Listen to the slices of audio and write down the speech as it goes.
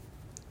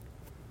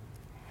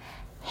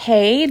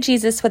Hey,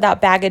 Jesus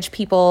Without Baggage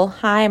people.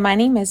 Hi, my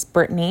name is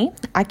Brittany.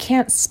 I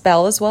can't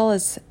spell as well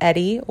as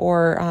Eddie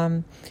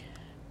or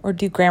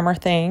do grammar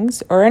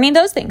things or any of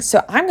those things.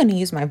 So I'm going to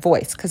use my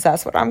voice because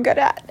that's what I'm good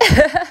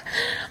at.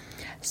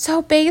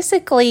 So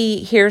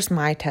basically, here's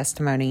my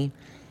testimony.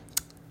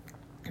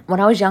 When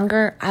I was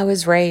younger, I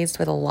was raised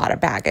with a lot of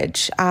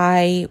baggage.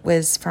 I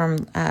was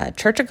from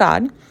Church of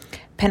God,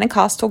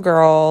 Pentecostal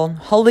girl,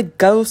 Holy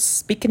Ghost,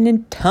 speaking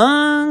in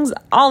tongues,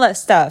 all that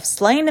stuff,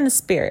 slain in the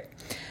spirit.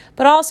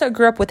 But also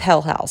grew up with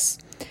Hell House.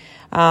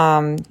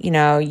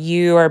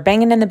 You are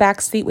banging in the back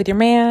seat with your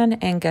man,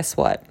 and guess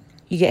what?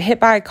 You get hit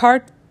by a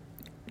car,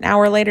 an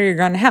hour later, you're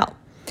going to hell.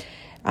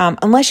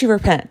 Unless you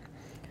repent.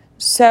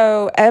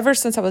 So ever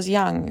since I was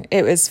young,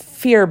 it was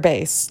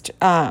fear-based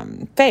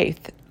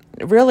faith.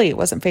 Really, it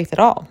wasn't faith at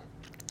all.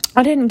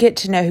 I didn't get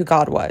to know who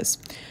God was.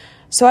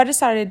 So I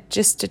decided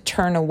just to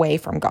turn away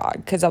from God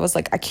because I was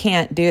like, I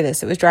can't do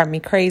this. It was driving me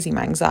crazy.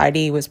 My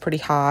anxiety was pretty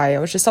high. I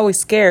was just always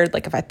scared.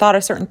 Like if I thought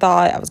a certain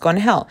thought, I was going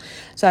to hell.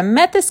 So I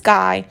met this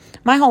guy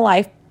my whole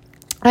life.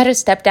 I had a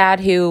stepdad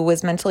who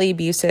was mentally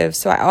abusive,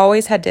 so I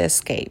always had to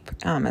escape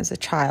as a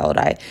child.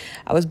 I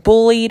was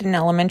bullied in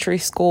elementary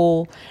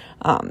school.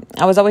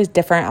 I was always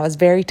different. I was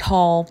very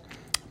tall,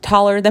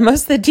 taller than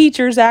most of the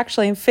teachers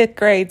actually in 5th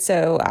grade.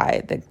 So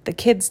the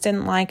kids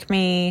didn't like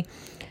me.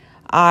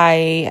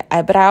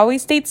 But I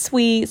always stayed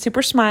sweet,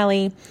 super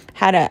smiley,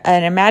 had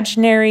an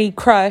imaginary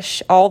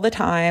crush all the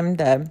time,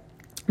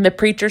 the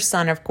preacher's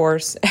son, of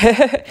course.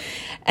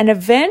 And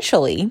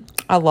eventually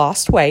I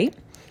lost weight,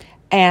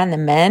 and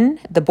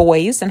the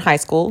boys in high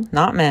school,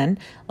 not men,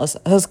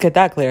 let's get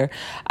that clear,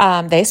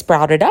 they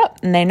sprouted up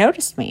and they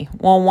noticed me.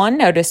 Well, one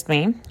noticed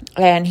me,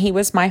 and he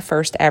was my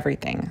first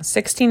everything.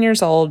 16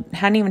 years old,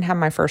 hadn't even had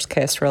my first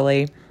kiss,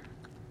 really.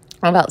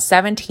 About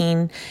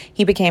 17,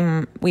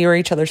 we were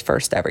each other's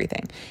first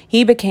everything.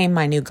 He became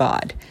my new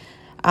God.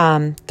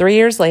 3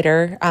 years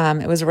later,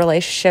 it was a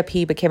relationship.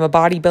 He became a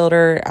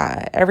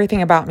bodybuilder.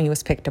 Everything about me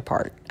was picked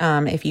apart.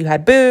 If you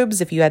had boobs,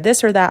 if you had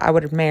this or that, I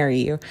would marry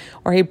you.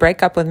 Or he'd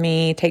break up with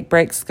me, take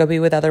breaks, go be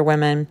with other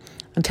women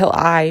until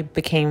I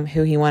became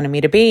who he wanted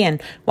me to be.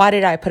 And why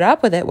did I put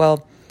up with it?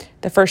 Well,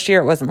 the first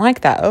year it wasn't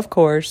like that, of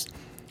course.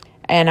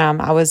 And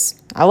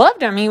I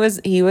loved him. He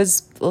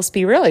was, let's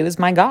be real, he was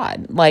my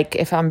God. Like,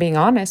 if I'm being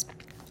honest.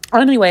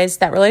 Anyways,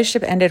 that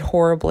relationship ended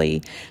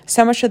horribly.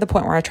 So much to the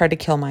point where I tried to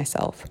kill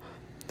myself.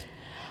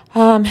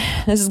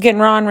 This is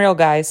getting raw and real,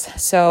 guys.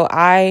 So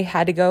I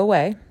had to go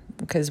away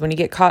because when you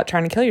get caught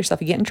trying to kill yourself,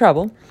 you get in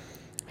trouble.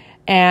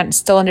 And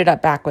still ended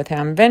up back with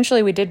him.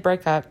 Eventually, we did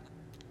break up.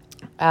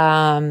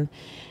 Went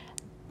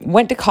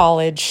to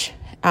college.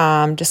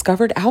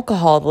 Discovered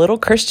alcohol. The little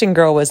Christian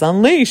girl was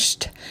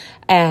unleashed.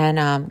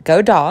 And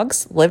go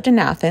Dogs, lived in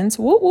Athens,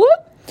 whoop, whoop.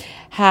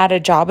 Had a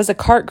job as a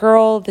cart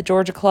girl at the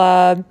Georgia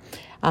Club.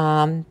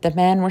 The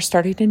men were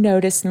starting to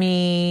notice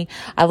me.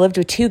 I lived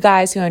with 2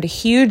 guys who owned a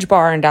huge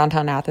bar in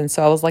downtown Athens,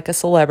 so I was like a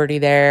celebrity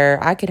there.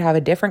 I could have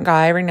a different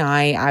guy every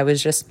night. I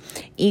was just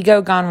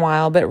ego gone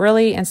wild, but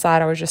really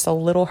inside I was just a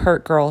little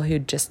hurt girl who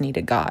just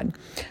needed God.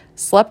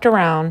 Slept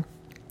around,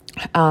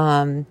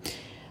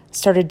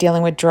 started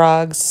dealing with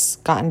drugs,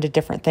 got into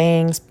different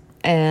things.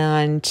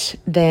 And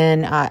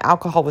then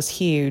alcohol was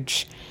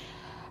huge.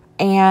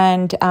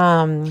 And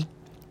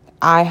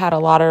I had a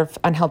lot of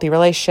unhealthy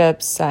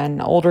relationships. An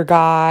older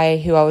guy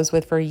who I was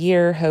with for a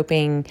year,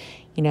 hoping,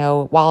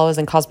 while I was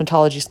in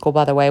cosmetology school,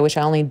 by the way, which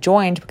I only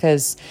joined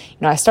because,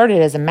 I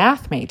started as a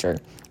math major.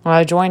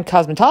 I joined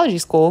cosmetology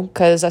school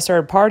because I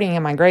started partying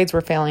and my grades were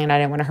failing and I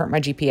didn't want to hurt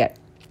my GPA.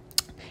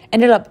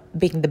 Ended up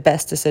being the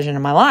best decision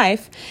of my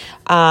life.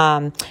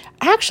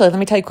 Actually, let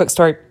me tell you a quick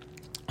story.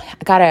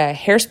 I got a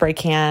hairspray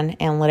can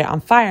and lit it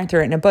on fire and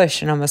threw it in a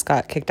bush and almost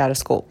got kicked out of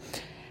school.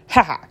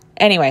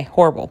 Anyway,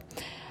 horrible.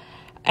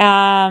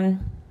 Had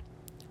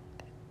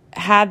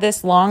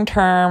this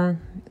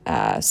long-term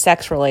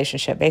sex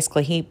relationship.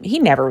 Basically, he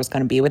never was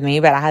going to be with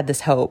me, but I had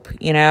this hope,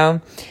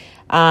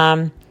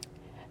 Ended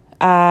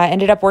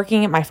up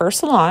working at my first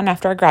salon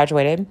after I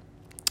graduated.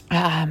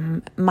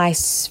 My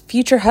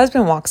future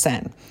husband walks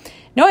in.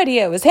 No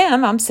idea it was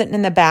him. I'm sitting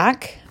in the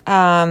back,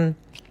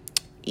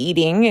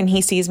 eating, and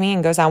he sees me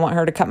and goes, I want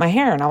her to cut my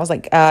hair. And I was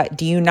like,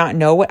 do you not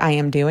know what I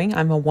am doing?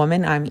 I'm a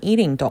woman. I'm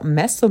eating. Don't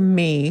mess with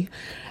me.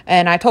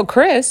 And I told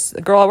Chris,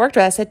 the girl I worked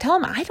with, I said, tell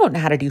him I don't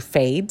know how to do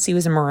fades. He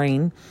was a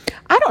Marine.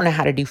 I don't know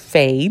how to do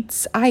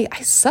fades. I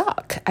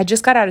suck. I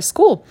just got out of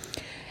school.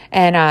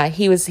 And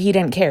he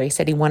didn't care. He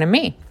said he wanted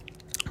me.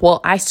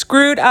 Well, I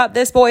screwed up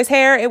this boy's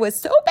hair. It was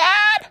so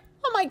bad.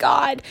 Oh my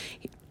God.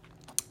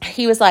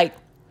 He was like,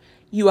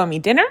 you owe me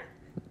dinner?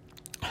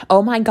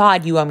 Oh my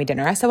God, you owe me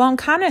dinner. I said, well, I'm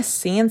kind of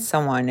seeing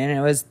someone. And it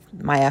was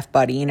my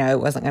buddy, it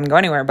wasn't going to go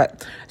anywhere.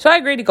 But so I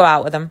agreed to go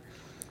out with him.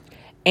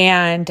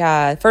 And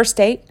first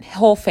date,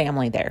 whole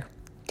family there.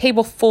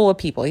 Table full of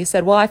people. He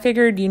said, well, I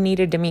figured you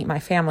needed to meet my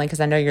family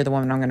because I know you're the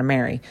woman I'm going to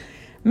marry.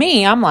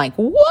 Me, I'm like,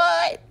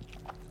 what?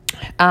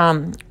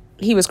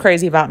 He was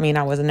crazy about me and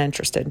I wasn't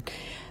interested.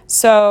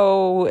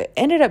 So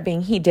ended up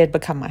being, he did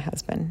become my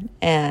husband,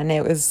 and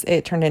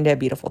it turned into a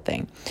beautiful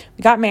thing.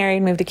 We got married,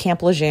 moved to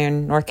Camp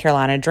Lejeune, North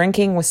Carolina.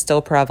 Drinking was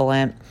still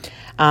prevalent.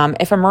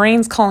 If a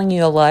Marine's calling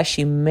you a lush,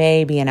 you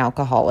may be an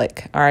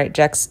alcoholic. All right,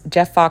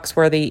 Jeff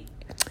Foxworthy,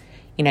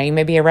 you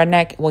may be a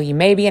redneck. Well, you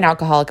may be an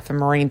alcoholic if a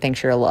Marine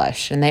thinks you're a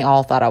lush, and they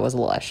all thought I was a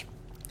lush.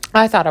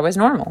 I thought I was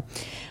normal.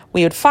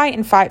 We would fight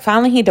and fight.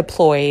 Finally, he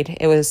deployed.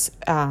 It was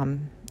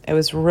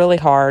really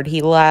hard.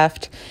 He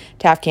left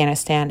to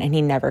Afghanistan, and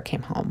he never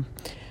came home.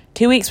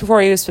 2 weeks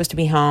before he was supposed to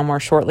be home, or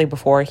shortly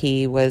before,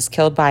 he was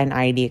killed by an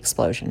IED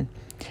explosion.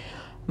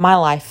 My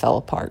life fell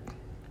apart.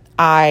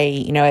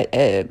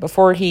 It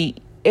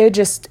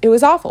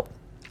was awful.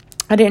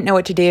 I didn't know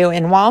what to do.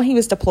 And while he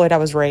was deployed, I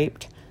was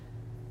raped.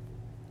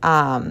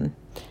 I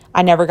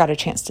never got a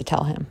chance to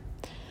tell him.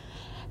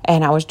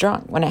 And I was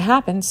drunk when it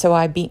happened, so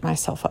I beat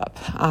myself up.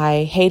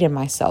 I hated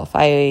myself.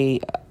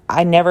 I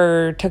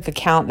never took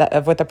account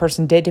of what the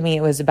person did to me.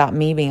 It was about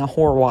me being a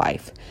whore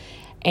wife.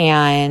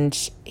 And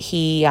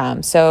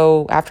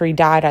so after he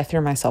died, I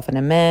threw myself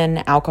into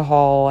men,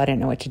 alcohol. I didn't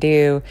know what to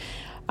do.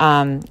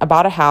 I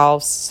bought a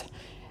house,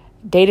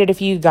 dated a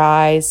few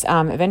guys,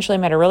 eventually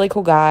met a really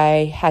cool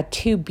guy, had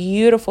 2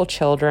 beautiful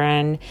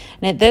children.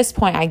 And at this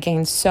point, I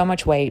gained so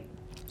much weight.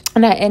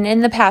 And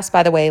in the past,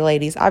 by the way,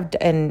 ladies,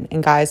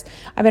 and guys,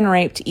 I've been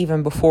raped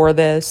even before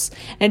this.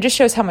 And it just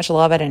shows how much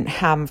love I didn't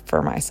have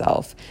for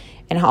myself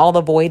and all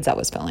the voids I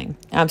was filling.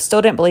 I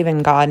still didn't believe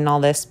in God and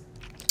all this.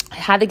 I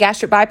had the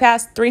gastric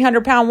bypass,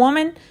 300-pound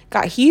woman,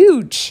 got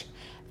huge,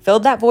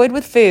 filled that void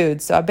with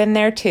food. So I've been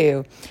there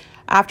too.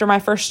 After my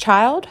first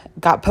child,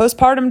 got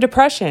postpartum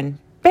depression.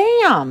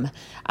 Bam!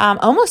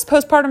 Almost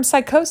postpartum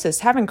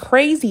psychosis, having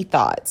crazy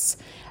thoughts.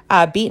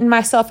 Beating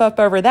myself up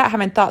over that,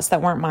 having thoughts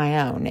that weren't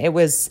my own. It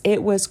was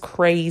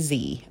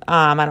crazy.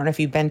 I don't know if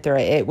you've been through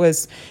it. It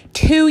was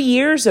 2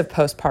 years of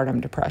postpartum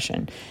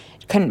depression.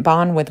 Couldn't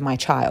bond with my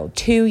child.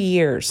 2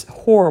 years.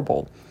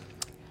 Horrible.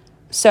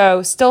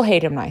 So still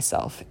hated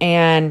myself.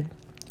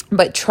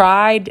 But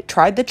tried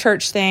the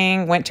church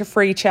thing, went to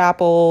Free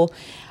Chapel,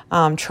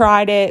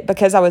 tried it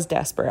because I was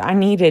desperate. I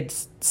needed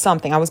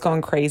something. I was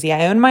going crazy.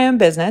 I owned my own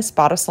business,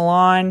 bought a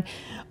salon.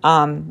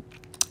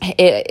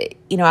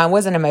 I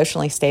wasn't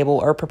emotionally stable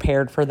or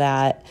prepared for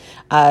that.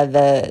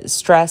 The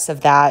stress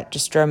of that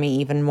just drove me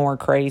even more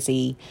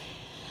crazy.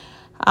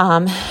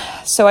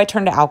 So I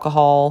turned to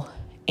alcohol,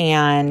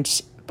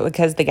 and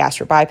because the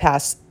gastric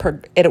bypass,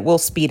 it will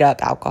speed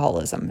up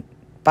alcoholism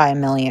by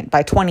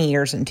 20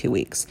 years in 2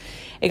 weeks.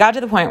 It got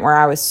to the point where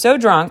I was so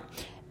drunk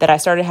that I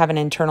started having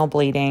internal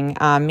bleeding.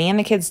 Me and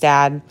the kid's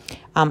dad,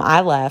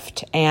 I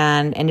left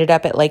and ended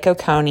up at Lake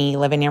Oconee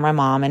living near my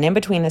mom. And in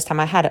between this time,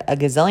 I had a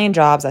gazillion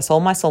jobs. I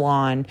sold my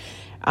salon,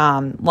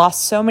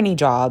 lost so many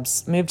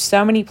jobs, moved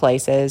so many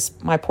places,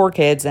 my poor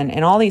kids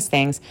and all these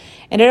things.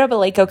 Ended up at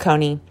Lake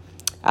Oconee,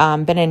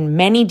 been in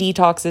many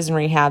detoxes and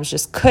rehabs,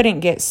 just couldn't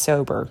get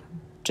sober,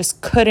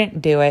 just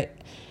couldn't do it.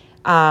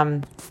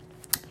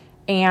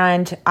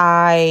 And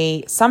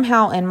I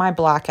somehow in my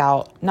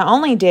blackout, not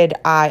only did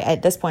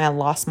at this point, I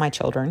lost my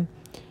children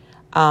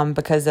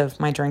because of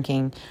my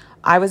drinking.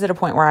 I was at a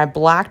point where I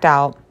blacked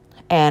out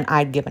and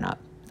I'd given up.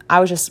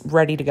 I was just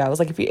ready to go. I was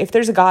like, if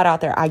there's a God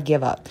out there, I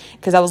give up.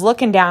 Because I was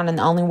looking down and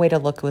the only way to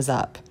look was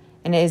up.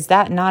 And is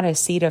that not a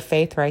seed of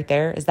faith right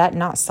there? Is that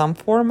not some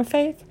form of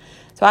faith?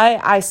 So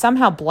I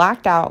somehow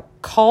blacked out,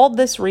 called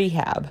this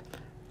rehab,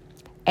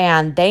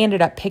 and they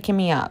ended up picking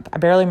me up. I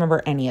barely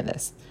remember any of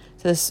this.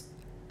 So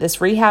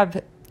this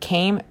rehab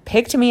came,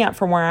 picked me up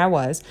from where I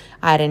was.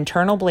 I had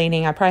internal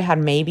bleeding. I probably had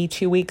maybe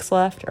 2 weeks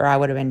left, or I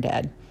would have been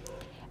dead.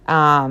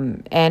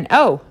 Fun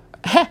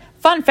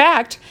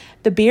fact,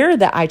 the beer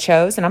that I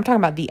chose, and I'm talking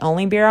about the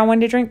only beer I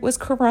wanted to drink, was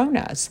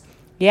Coronas.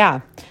 Yeah,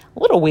 a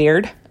little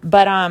weird,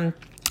 but I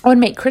would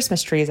make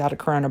Christmas trees out of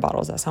Corona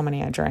bottles. That's how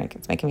many I drank.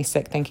 It's making me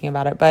sick thinking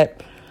about it,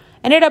 but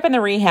ended up in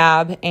the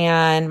rehab,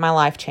 and my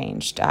life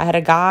changed. I had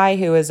a guy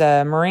who was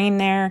a Marine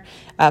there,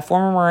 a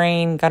former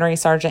Marine, gunnery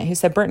sergeant, who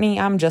said, Brittany,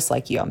 I'm just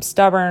like you. I'm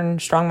stubborn,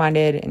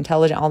 strong-minded,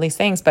 intelligent, all these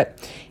things. But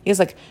he was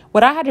like,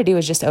 what I had to do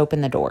is just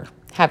open the door,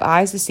 have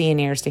eyes to see and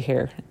ears to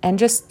hear, and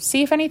just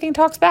see if anything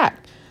talks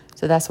back.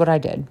 So that's what I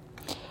did.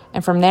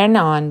 And from then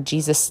on,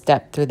 Jesus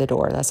stepped through the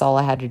door. That's all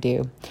I had to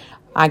do.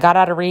 I got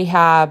out of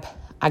rehab.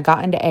 I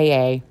got into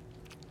AA.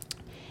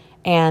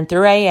 And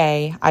through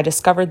AA, I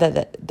discovered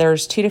that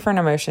there's 2 different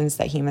emotions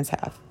that humans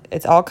have.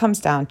 It all comes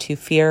down to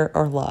fear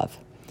or love.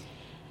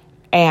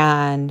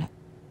 And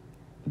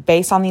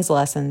based on these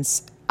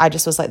lessons, I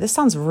just was like, this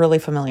sounds really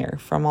familiar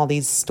from all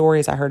these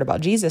stories I heard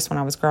about Jesus when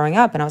I was growing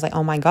up. And I was like,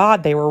 oh my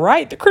God, they were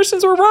right. The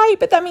Christians were right,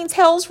 but that means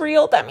hell's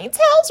real. That means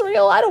hell's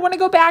real. I don't want to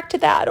go back to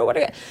that.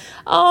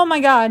 Oh my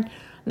God. And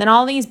then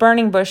all these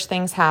burning bush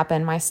things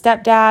happened. My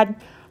stepdad,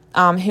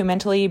 who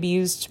mentally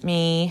abused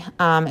me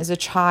as a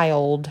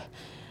child,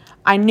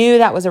 I knew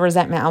that was a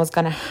resentment I was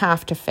going to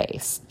have to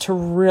face to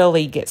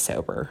really get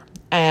sober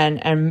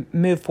and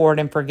move forward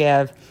and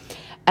forgive.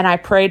 And I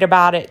prayed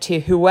about it to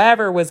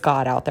whoever was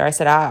God out there. I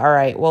said, all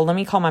right, well, let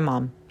me call my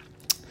mom.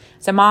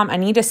 said, Mom, I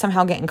need to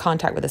somehow get in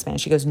contact with this man.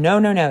 She goes,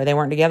 no, they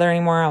weren't together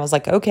anymore. I was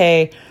like,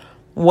 okay,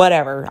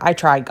 whatever. I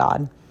tried,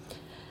 God.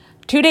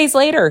 2 days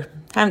later,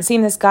 haven't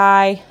seen this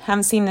guy,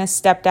 haven't seen this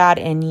stepdad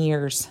in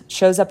years.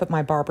 Shows up at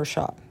my barber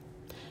shop.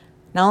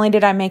 Not only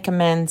did I make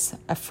amends,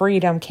 a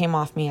freedom came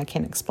off me I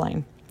can't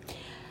explain.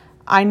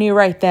 I knew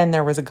right then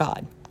there was a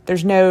God.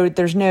 There's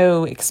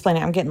no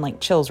explaining. I'm getting like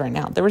chills right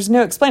now. There was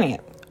no explaining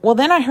it. Well,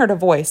 then I heard a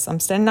voice. I'm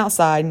standing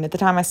outside, and at the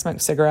time I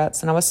smoked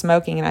cigarettes, and I was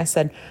smoking, and I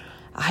said,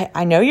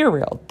 I know you're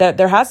real.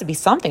 There has to be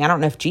something. I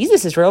don't know if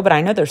Jesus is real, but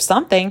I know there's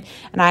something.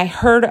 And I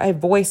heard a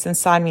voice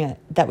inside me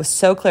that was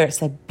so clear. It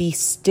said, be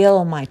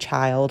still, my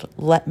child.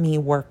 Let me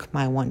work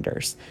my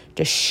wonders.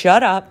 Just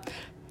shut up.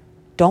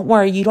 Don't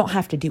worry. You don't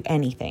have to do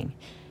anything.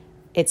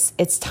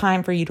 It's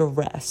time for you to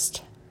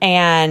rest.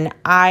 And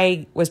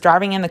I was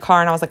driving in the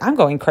car, and I was like, I'm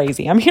going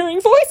crazy. I'm hearing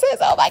voices.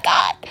 Oh, my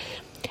God.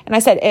 And I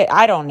said,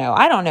 I don't know.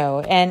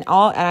 And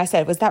I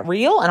said, was that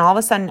real? And all of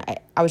a sudden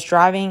I was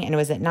driving, and it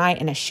was at night,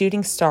 and a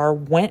shooting star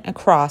went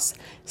across,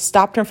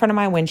 stopped in front of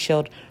my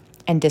windshield,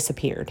 and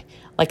disappeared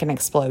like an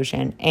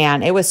explosion.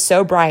 And it was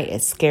so bright,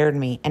 it scared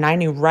me. And I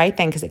knew right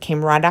then, because it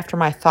came right after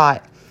my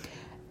thought,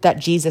 that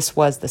Jesus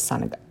was the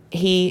Son of God.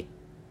 He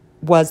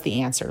was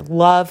the answer.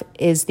 Love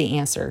is the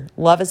answer.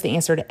 Love is the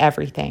answer to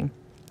everything.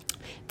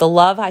 The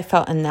love I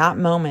felt in that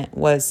moment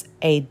was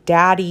a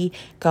daddy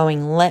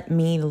going, let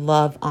me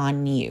love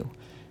on you.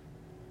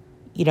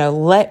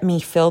 Let me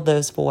fill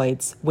those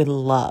voids with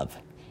love.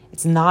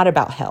 It's not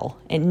about hell.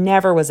 It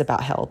never was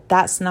about hell.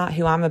 That's not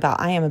who I'm about.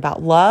 I am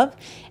about love.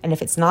 And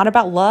if it's not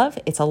about love,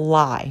 it's a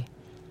lie.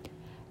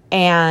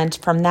 And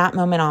from that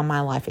moment on, my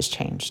life has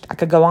changed. I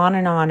could go on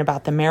and on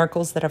about the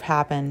miracles that have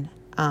happened.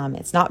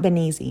 It's not been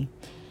easy,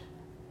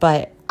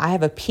 but I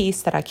have a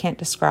peace that I can't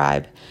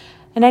describe.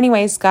 And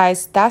anyways,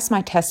 guys, that's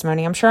my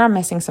testimony. I'm sure I'm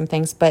missing some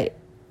things, but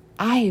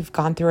I've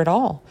gone through it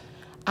all.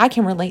 I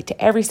can relate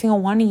to every single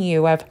one of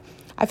you. I've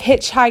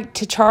hitchhiked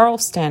to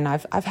Charleston.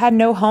 I've had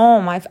no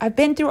home. I've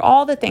been through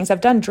all the things.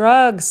 I've done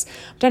drugs.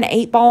 I've done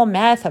 8-ball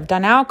meth. I've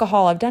done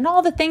alcohol. I've done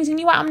all the things.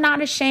 And I'm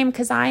not ashamed,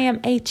 because I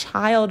am a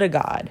child of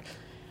God.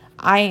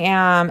 I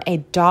am a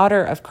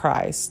daughter of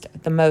Christ,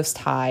 the Most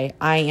High.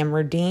 I am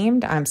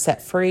redeemed. I'm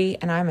set free,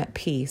 and I'm at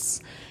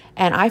peace.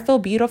 And I feel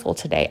beautiful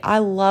today. I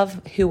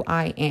love who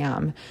I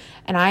am.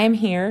 And I am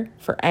here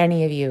for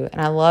any of you.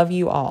 And I love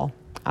you all.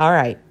 All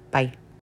right. Bye.